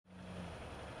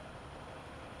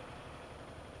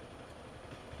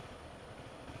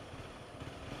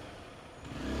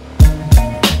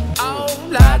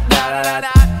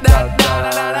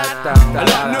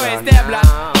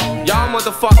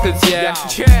motherfuckers,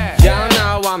 yeah. Y'all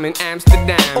know I'm in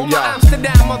Amsterdam, all my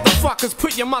Amsterdam motherfuckers,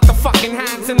 put your motherfucking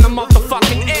hands in the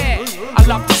motherfucking air. I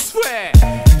love to swear,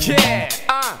 yeah.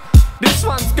 This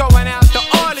one's going out to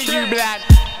all of you, blood.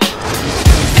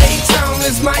 A-Town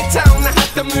is my town. I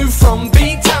have to move from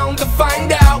B-Town to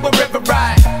find out wherever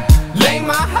I lay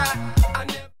my hat.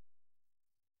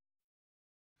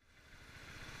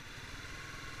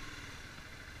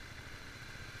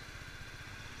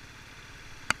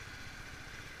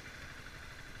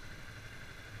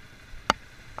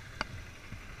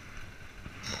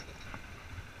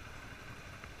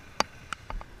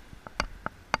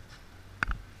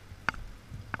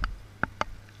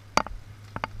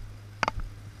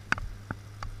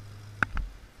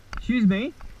 Excuse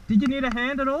me, did you need a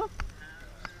hand at all?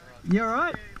 You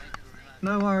alright?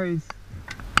 No worries.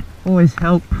 Always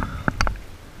help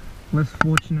less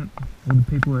fortunate or the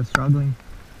people who are struggling.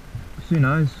 Who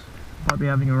knows, might be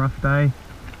having a rough day.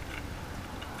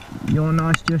 Your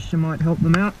nice gesture might help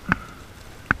them out.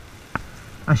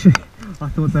 Actually, I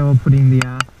thought they were putting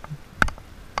the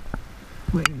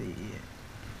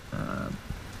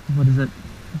what is it?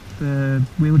 The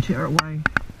wheelchair away.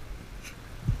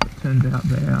 Turns out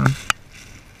they're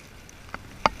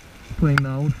putting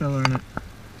the old fella in it.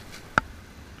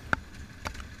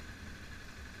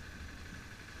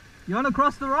 You wanna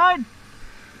cross the road?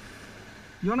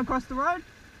 You wanna cross the road?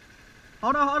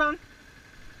 Hold on, hold on.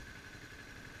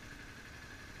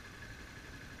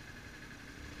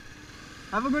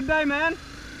 Have a good day, man.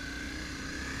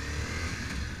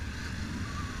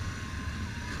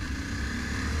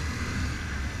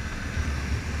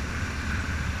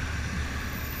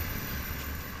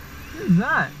 Who's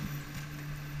that?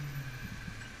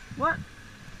 What?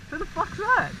 Who the fuck's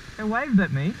that? They waved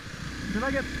at me. Did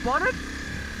I get spotted?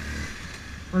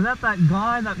 Was that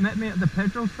guy that met me at the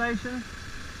petrol station?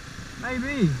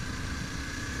 Maybe.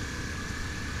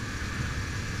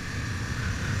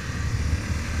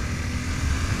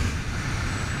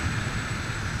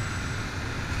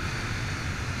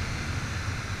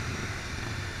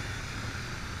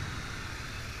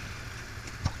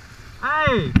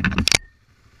 Hey!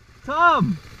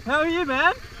 Tom! How are you,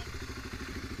 man?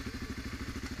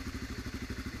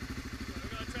 We're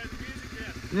gonna turn the music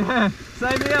down. Yeah,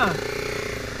 same here.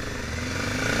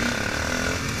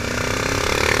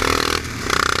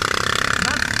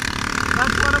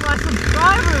 That's one of my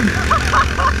subscribers!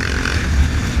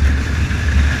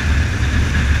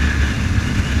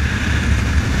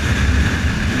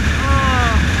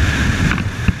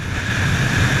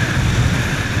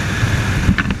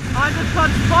 I just got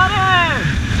spotted!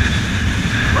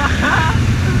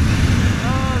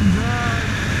 Oh god!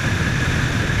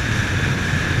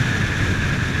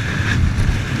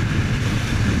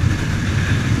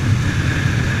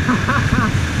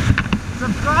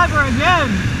 Subscriber again!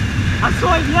 I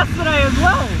saw him yesterday as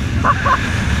well!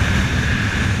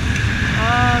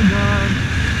 Oh god!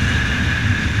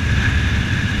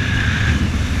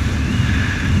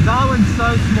 Darwin's so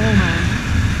small, man.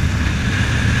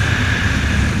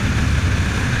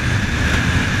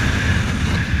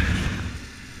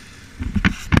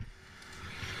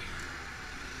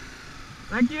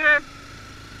 Thank you!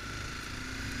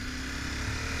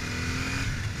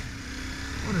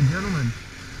 What a gentleman.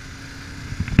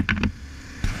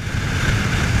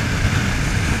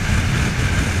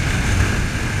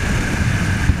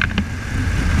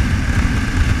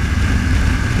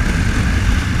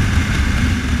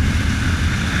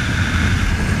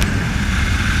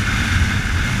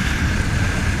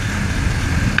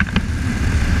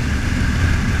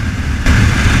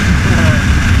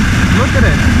 Look at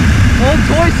it! Old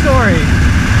Toy Story!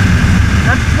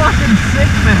 That's fucking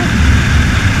sick, man!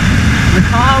 The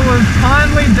car was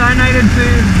kindly donated to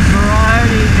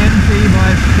Variety NT by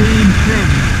Steve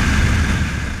Sims.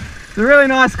 It's a really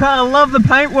nice car, I love the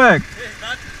paintwork!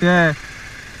 Yeah.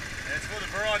 It's for the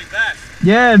Variety Bash.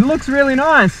 Yeah, it looks really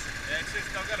nice. Yeah, it's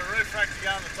just I've got a roof rack to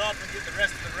go on the top and get the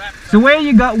rest of the wrap. So where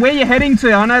you heading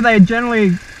to? I know they generally...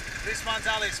 This one's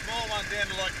only a small one down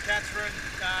to like Catherine,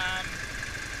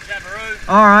 Jabiru.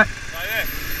 Alright. So yeah.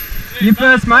 You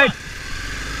first, mate.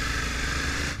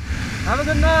 Have a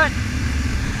good night.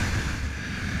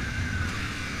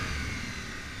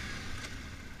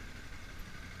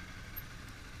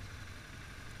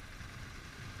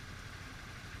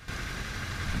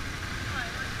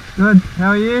 Good. How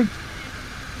are you?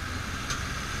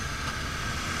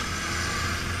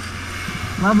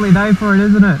 Lovely day for it,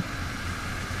 isn't it?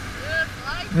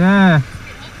 Yeah.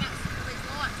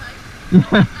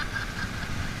 Yeah.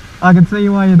 I can see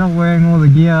why you're not wearing all the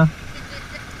gear.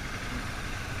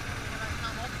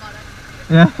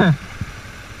 Yeah.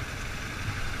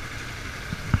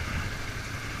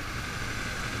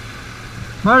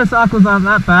 Motorcycles aren't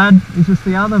that bad, it's just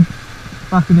the other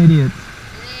fucking idiots. Yeah,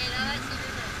 no, that's it,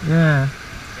 isn't it? Yeah.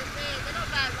 They're not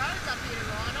bad roads up here to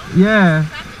ride on. Yeah.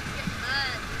 Traffic's getting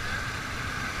bad, you know?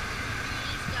 A few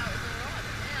years ago it was alright,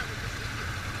 but now we're just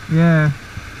idiots. Yeah.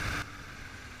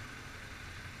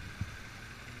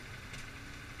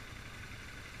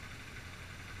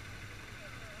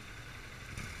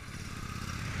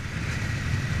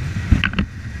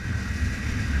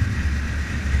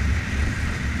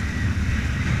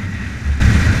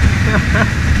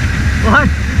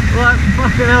 like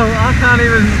fucking hell, I can't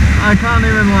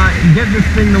even like get this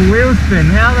thing to wheel spin.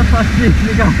 How the fuck do you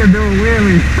think I can do a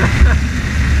wheelie?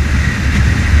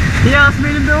 He asked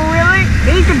me to do a wheelie,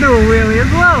 he can do a wheelie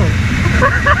as well.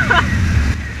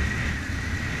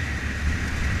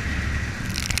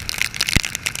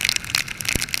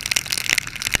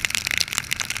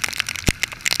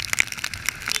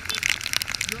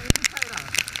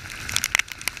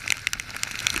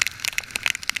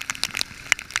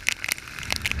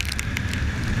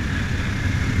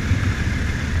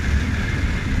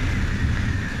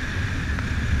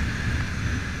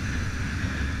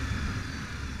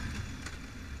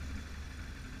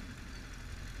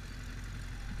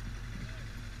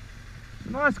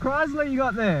 Nice Chrysler you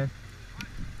got there.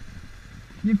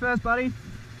 You first, buddy.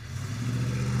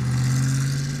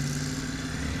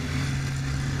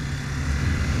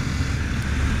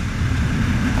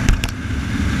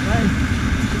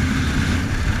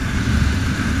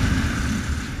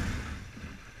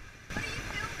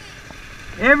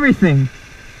 Everything,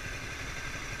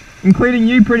 including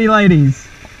you pretty ladies.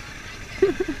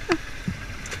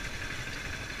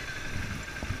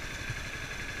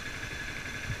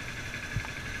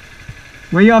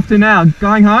 Where are you off to now?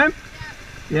 Going home?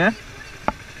 Yeah?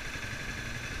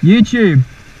 YouTube.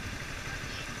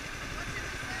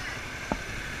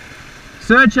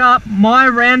 Search up My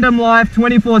Random Life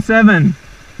 24/7.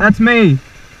 That's me.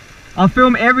 I'll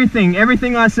film everything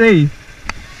I see.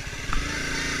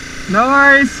 No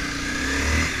worries.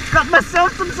 Got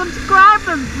myself some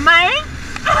subscribers, mate.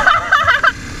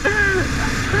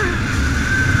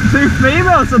 2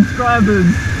 female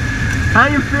subscribers. How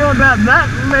you feel about that,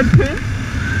 Leadpin?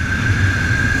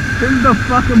 Who's the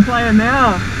fucking player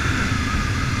now?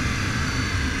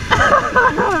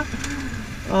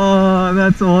 Oh,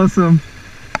 that's awesome.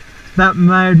 That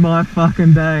made my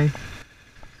fucking day.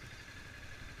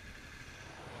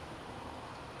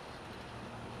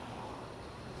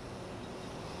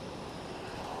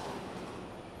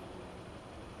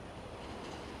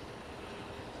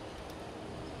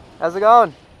 How's it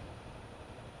going?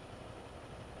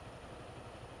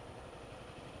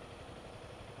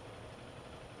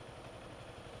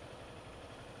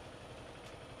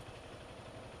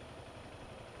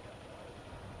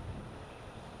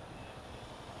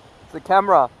 The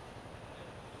camera.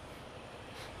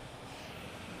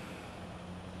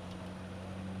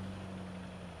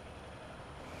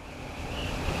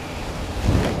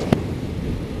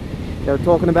 They were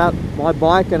talking about my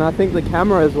bike and I think the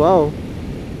camera as well.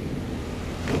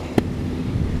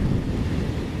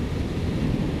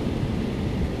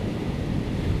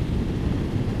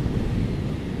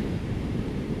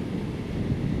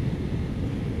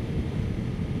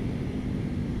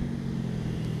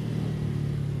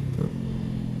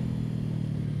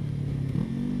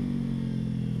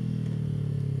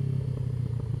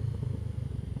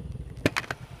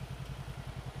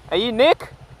 Are you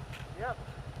Nick? Yep.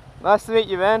 Nice to meet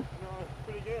you, man. No,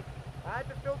 pretty good. I had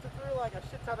to filter through like a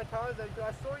shit ton of cars because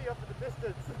I saw you up at the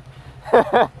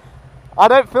distance. I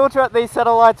don't filter at these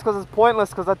satellites because it's pointless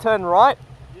because I turn right.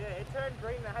 Yeah, it turned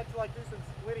green and I had to like do some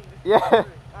splitting. Just Yeah.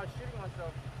 I was shooting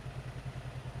myself.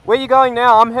 Where are you going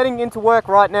now? I'm heading into work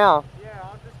right now. Yeah,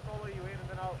 I'll just follow you in and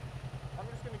then I'm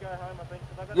just going to go home I think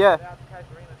because I've got Yeah. to get out to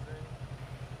Casuarina soon.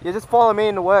 You just follow me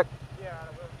into work. Yeah,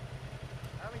 I will.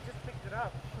 I only just picked it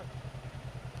up.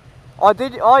 Oh,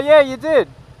 did you? Oh, yeah, you did.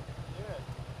 Yeah.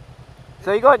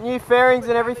 So you got new fairings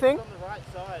and everything? On the right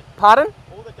side. Pardon?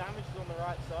 All the damage is on the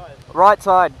right side. Right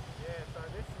side. Yeah, so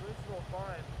this is all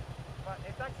fine. But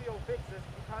it's actually all fixed. You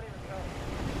can't even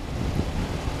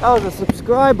tell. That was a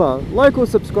subscriber, local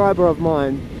subscriber of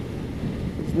mine.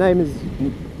 His name is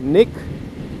Nick.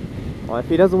 Oh, if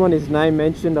he doesn't want his name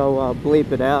mentioned, I'll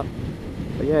bleep it out.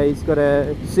 But yeah, he's got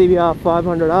a CBR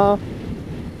 500R.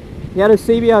 He had a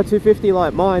CBR 250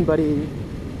 like mine, but he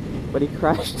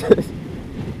crashed it.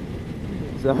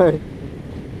 So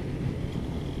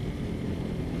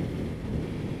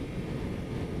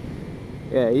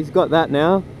yeah, he's got that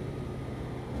now.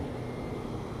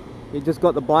 He just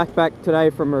got the bike back today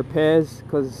from repairs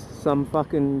because some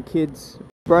fucking kids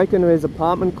broke into his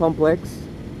apartment complex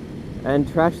and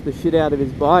trashed the shit out of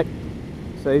his bike.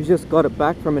 So he's just got it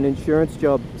back from an insurance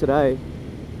job today.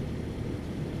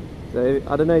 So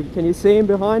I don't know, can you see him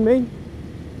behind me?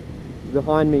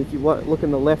 Behind me, if you look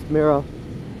in the left mirror.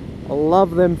 I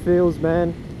love them feels,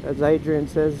 man. As Adrian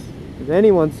says, as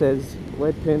anyone says,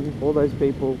 Leadpin, all those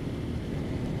people.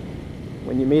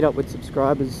 When you meet up with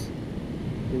subscribers,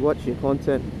 you watch your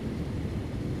content.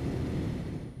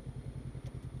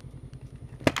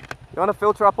 You want to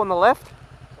filter up on the left?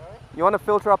 Sorry? You want to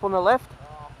filter up on the left?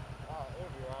 It'll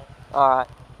be right. Alright.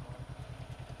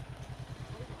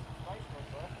 Space for us,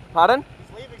 though. Pardon?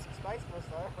 He's leaving some space for us,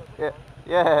 though. Yeah.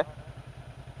 Yeah.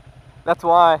 That's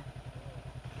why.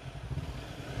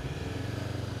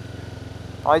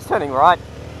 Oh, he's turning right.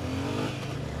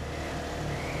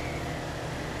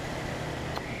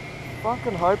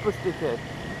 Fucking hopeless dickhead.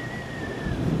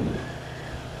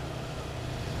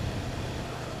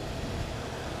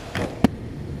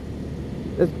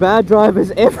 There's bad drivers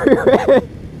everywhere.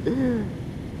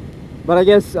 But I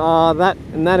guess that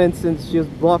in that instance she was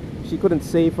blocked. She couldn't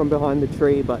see from behind the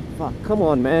tree. But fuck, come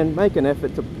on, man, make an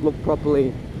effort to look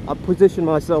properly. I position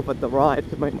myself at the right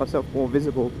to make myself more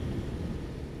visible.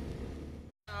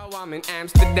 I'm in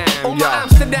Amsterdam. All my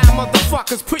Amsterdam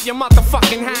motherfuckers, put your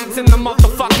motherfucking hands in the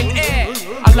motherfucking air.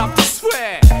 I love to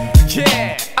swear,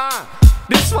 yeah.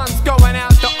 This one's going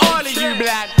out to all of you,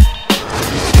 blood.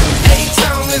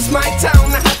 A-Town is my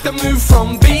town. I have to move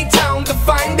from B-Town to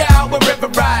find out wherever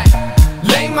I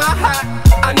lay my hat.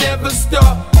 I never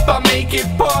stop, I make it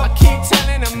pop. Keep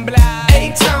telling them, blood.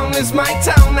 A-Town is my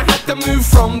town. I have to move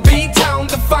from B-Town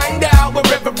to find out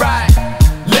wherever I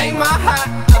lay my hat.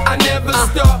 I never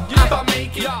stop, I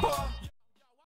make it pop.